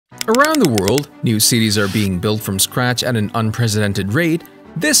Around the world, new cities are being built from scratch at an unprecedented rate.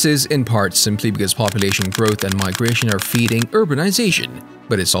 This is in part simply because population growth and migration are feeding urbanization,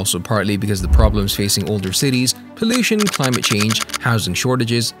 but it's also partly because the problems facing older cities, pollution, climate change, housing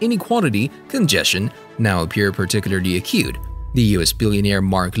shortages, inequality, congestion, now appear particularly acute. The US billionaire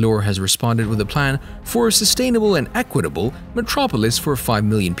Marc Lore has responded with a plan for a sustainable and equitable metropolis for 5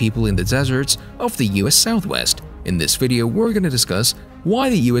 million people in the deserts of the US Southwest. In this video, we're going to discuss why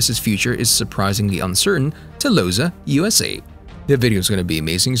the US's future is surprisingly uncertain. Telosa, USA. The video is going to be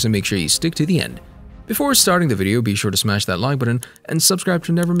amazing, so make sure you stick to the end. Before starting the video, be sure to smash that like button and subscribe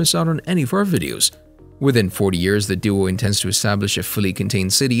to never miss out on any of our videos. Within 40 years, the duo intends to establish a fully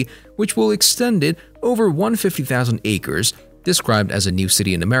contained city which will extend it over 150,000 acres. Described as a new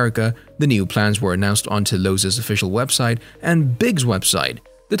city in America, the new plans were announced on Telosa's official website and Big's website.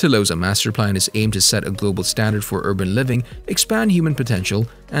 The Telosa master plan is aimed to set a global standard for urban living, expand human potential,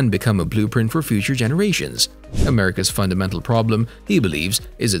 and become a blueprint for future generations. America's fundamental problem, he believes,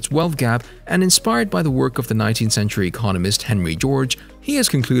 is its wealth gap, and inspired by the work of the 19th century economist Henry George, he has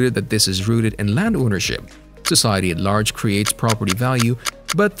concluded that this is rooted in land ownership. Society at large creates property value,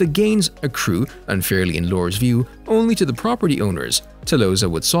 but the gains accrue, unfairly in Lore's view, only to the property owners. Telosa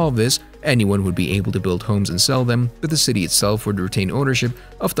would solve this. Anyone would be able to build homes and sell them, but the city itself would retain ownership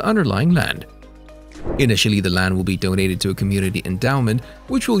of the underlying land. Initially, the land will be donated to a community endowment,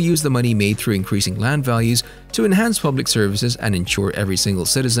 which will use the money made through increasing land values to enhance public services and ensure every single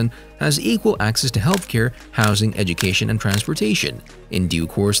citizen has equal access to healthcare, housing, education, and transportation. In due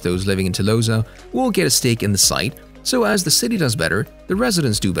course, those living in Telosa will get a stake in the site, so as the city does better, the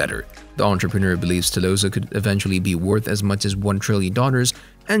residents do better. The entrepreneur believes Telosa could eventually be worth as much as $1 trillion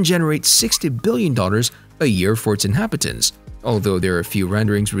and generate $60 billion a year for its inhabitants. Although there are a few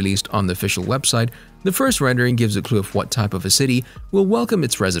renderings released on the official website, the first rendering gives a clue of what type of a city will welcome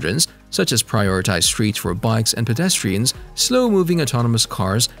its residents, such as prioritized streets for bikes and pedestrians, slow-moving autonomous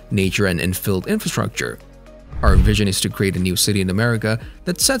cars, nature, and infilled infrastructure. Our vision is to create a new city in America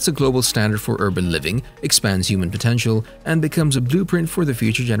that sets a global standard for urban living, expands human potential, and becomes a blueprint for the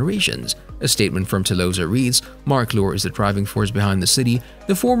future generations. A statement from Telosa reads, Marc Lore is the driving force behind the city.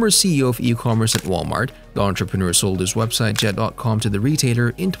 The former CEO of e-commerce at Walmart, the entrepreneur sold his website Jet.com to the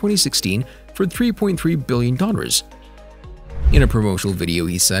retailer in 2016 for $3.3 billion. In a promotional video,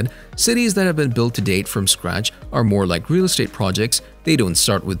 he said, cities that have been built to date from scratch are more like real estate projects. They don't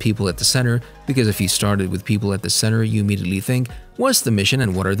start with people at the center, because if you started with people at the center, you immediately think, what's the mission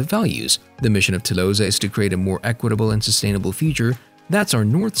and what are the values? The mission of Telosa is to create a more equitable and sustainable future. That's our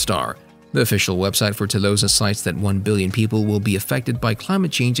North Star. The official website for Telosa cites that 1 billion people will be affected by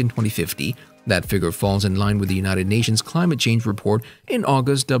climate change in 2050. That figure falls in line with the United Nations Climate Change Report in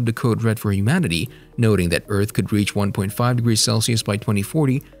August dubbed the Code Red for Humanity, noting that Earth could reach 1.5 degrees Celsius by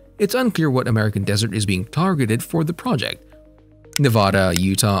 2040. It's unclear what American desert is being targeted for the project. Nevada,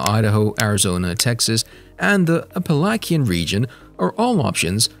 Utah, Idaho, Arizona, Texas, and the Appalachian region are all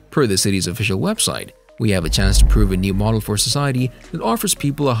options per the city's official website. We have a chance to prove a new model for society that offers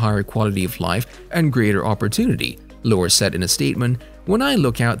people a higher quality of life and greater opportunity, Lore said in a statement. When I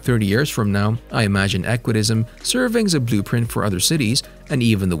look out 30 years from now, I imagine equitism serving as a blueprint for other cities and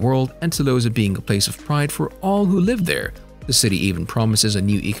even the world, and Telosa being a place of pride for all who live there. The city even promises a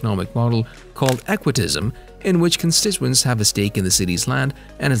new economic model called equitism, in which constituents have a stake in the city's land,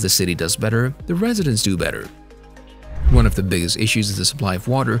 and as the city does better, the residents do better. One of the biggest issues is the supply of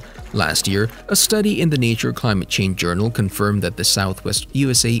water. Last year, a study in the Nature Climate Change Journal confirmed that the Southwest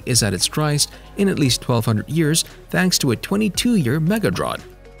USA is at its driest in at least 1,200 years thanks to a 22-year megadrought.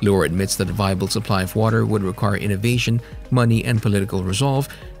 Lore admits that a viable supply of water would require innovation, money, and political resolve,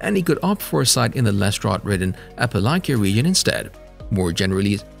 and he could opt for a site in the less drought-ridden Appalachia region instead. More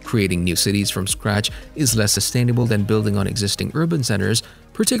generally, creating new cities from scratch is less sustainable than building on existing urban centers,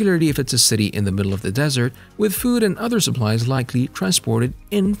 particularly if it's a city in the middle of the desert, with food and other supplies likely transported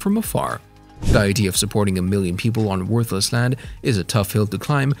in from afar. The idea of supporting 1 million people on worthless land is a tough hill to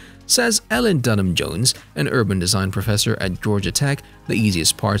climb, says Ellen Dunham-Jones, an urban design professor at Georgia Tech. The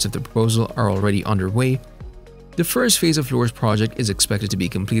easiest parts of the proposal are already underway. The first phase of Lore's project is expected to be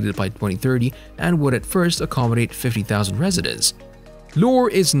completed by 2030 and would at first accommodate 50,000 residents. Lore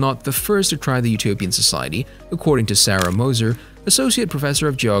is not the first to try the utopian society, according to Sarah Moser, associate professor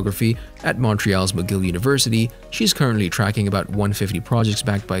of geography at Montreal's McGill University. She's currently tracking about 150 projects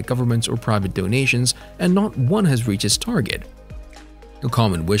backed by governments or private donations, and not one has reached its target. A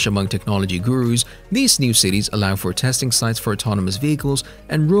common wish among technology gurus, these new cities allow for testing sites for autonomous vehicles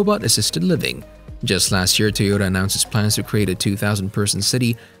and robot-assisted living. Just last year, Toyota announced its plans to create a 2,000-person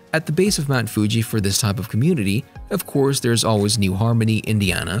city At the base of Mount Fuji for this type of community, of course, there's always New Harmony,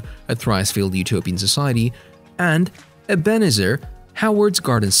 Indiana, a thrice-failed utopian society, and Ebenezer, Howard's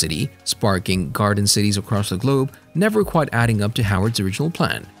Garden City, sparking garden cities across the globe, never quite adding up to Howard's original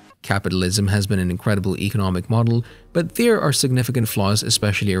plan. Capitalism has been an incredible economic model, but there are significant flaws,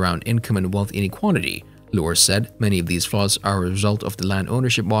 especially around income and wealth inequality. Lore said many of these flaws are a result of the land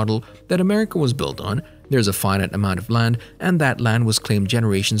ownership model that America was built on. There's a finite amount of land, and that land was claimed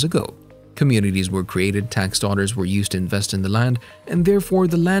generations ago. Communities were created, tax dollars were used to invest in the land, and therefore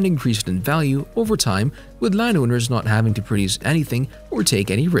the land increased in value over time, with landowners not having to produce anything or take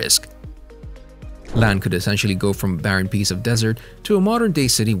any risk. Land could essentially go from a barren piece of desert to a modern-day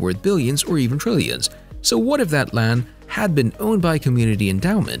city worth billions or even trillions. So what if that land had been owned by community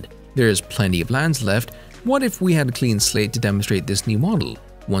endowment? There is plenty of lands left. What if we had a clean slate to demonstrate this new model?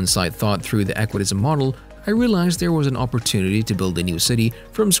 Once I thought through the equitism model, I realized there was an opportunity to build a new city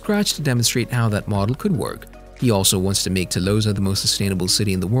from scratch to demonstrate how that model could work. He also wants to make Telosa the most sustainable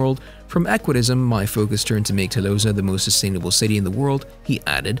city in the world. From equitism, my focus turned to make Telosa the most sustainable city in the world, he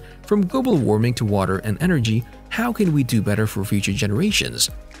added. From global warming to water and energy, how can we do better for future generations?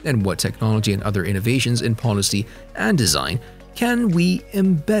 And what technology and other innovations in policy and design can we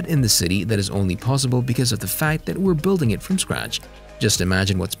embed in the city that is only possible because of the fact that we're building it from scratch? Just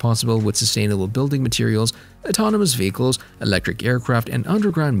imagine what's possible with sustainable building materials, autonomous vehicles, electric aircraft, and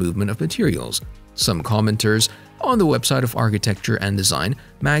underground movement of materials. Some commenters on the website of Architecture and Design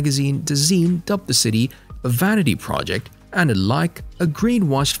magazine Dezeen dubbed the city a vanity project and like a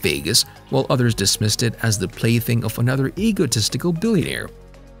greenwashed Vegas, while others dismissed it as the plaything of another egotistical billionaire.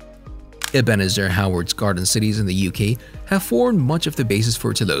 Ebenezer Howard's garden cities in the UK have formed much of the basis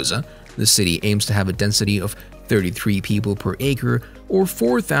for Telosa. The city aims to have a density of 33 people per acre or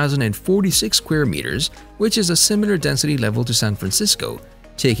 4,046 square meters, which is a similar density level to San Francisco.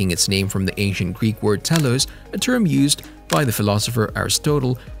 Taking its name from the ancient Greek word telos, a term used by the philosopher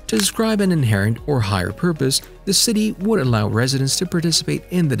Aristotle to describe an inherent or higher purpose, the city would allow residents to participate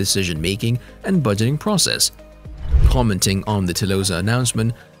in the decision-making and budgeting process. Commenting on the Telosa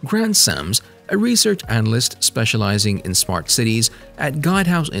announcement, Grant Sams, a research analyst specializing in smart cities at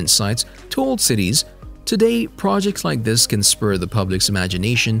Guidehouse Insights, told Cities, "Today, projects like this can spur the public's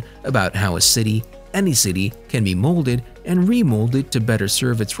imagination about how a city, any city, can be molded and remolded to better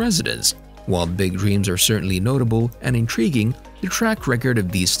serve its residents." While big dreams are certainly notable and intriguing, the track record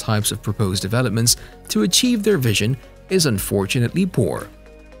of these types of proposed developments to achieve their vision is unfortunately poor.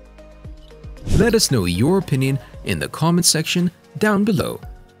 Let us know your opinion in the comment section down below.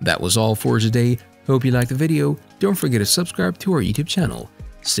 That was all for today. Hope you liked the video. Don't forget to subscribe to our YouTube channel.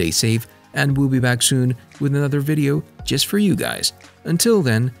 Stay safe, and we'll be back soon with another video just for you guys. Until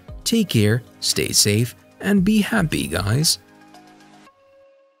then, take care, stay safe, and be happy, guys.